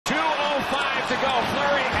to go.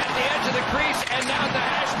 Fleury at the edge of the crease, and now the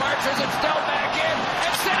hash marks as it's dealt back in.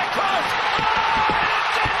 And Stamkos! Oh, and it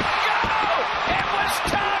didn't go! It was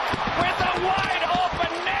Tuch with a wide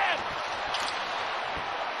open net!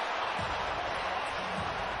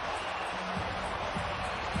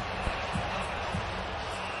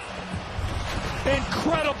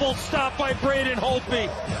 Incredible stop by Braden Holtby.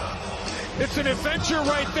 It's an adventure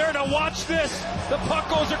right there. Now watch this. The puck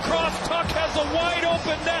goes across. Tuch has a wide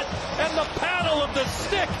open net and the paddle of the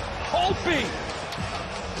stick. Holtby.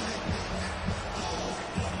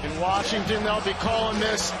 In Washington, they'll be calling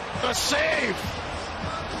this the save.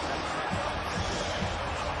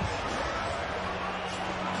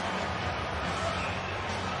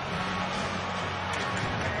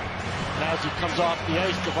 As he comes off the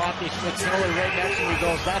ice, Devontae Schmidt-Miller right next to him. He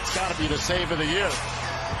goes, that's got to be the save of the year.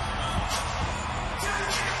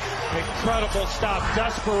 Incredible stop,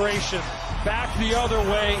 desperation, back the other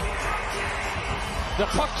way. The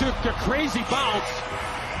puck took a crazy bounce.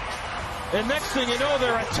 And next thing you know,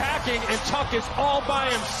 they're attacking, and Tuch is all by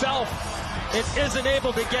himself and isn't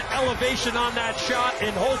able to get elevation on that shot.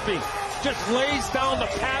 And Holtby just lays down the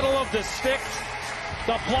paddle of the stick.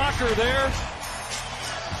 The blocker there.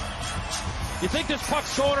 You think this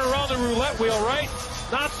puck's going around the roulette wheel, right?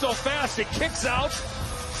 Not so fast. It kicks out.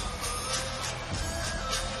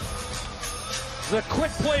 The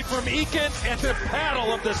quick play from Eakin and the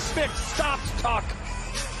paddle of the stick stops Tuch.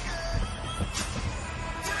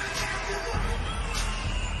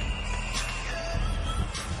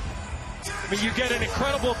 I mean, you get an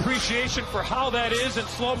incredible appreciation for how that is in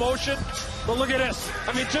slow motion. But look at this.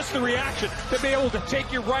 I mean, just the reaction to be able to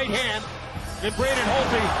take your right hand and Braden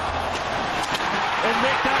Holtby and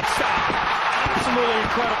make that stop. Absolutely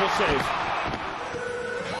incredible save.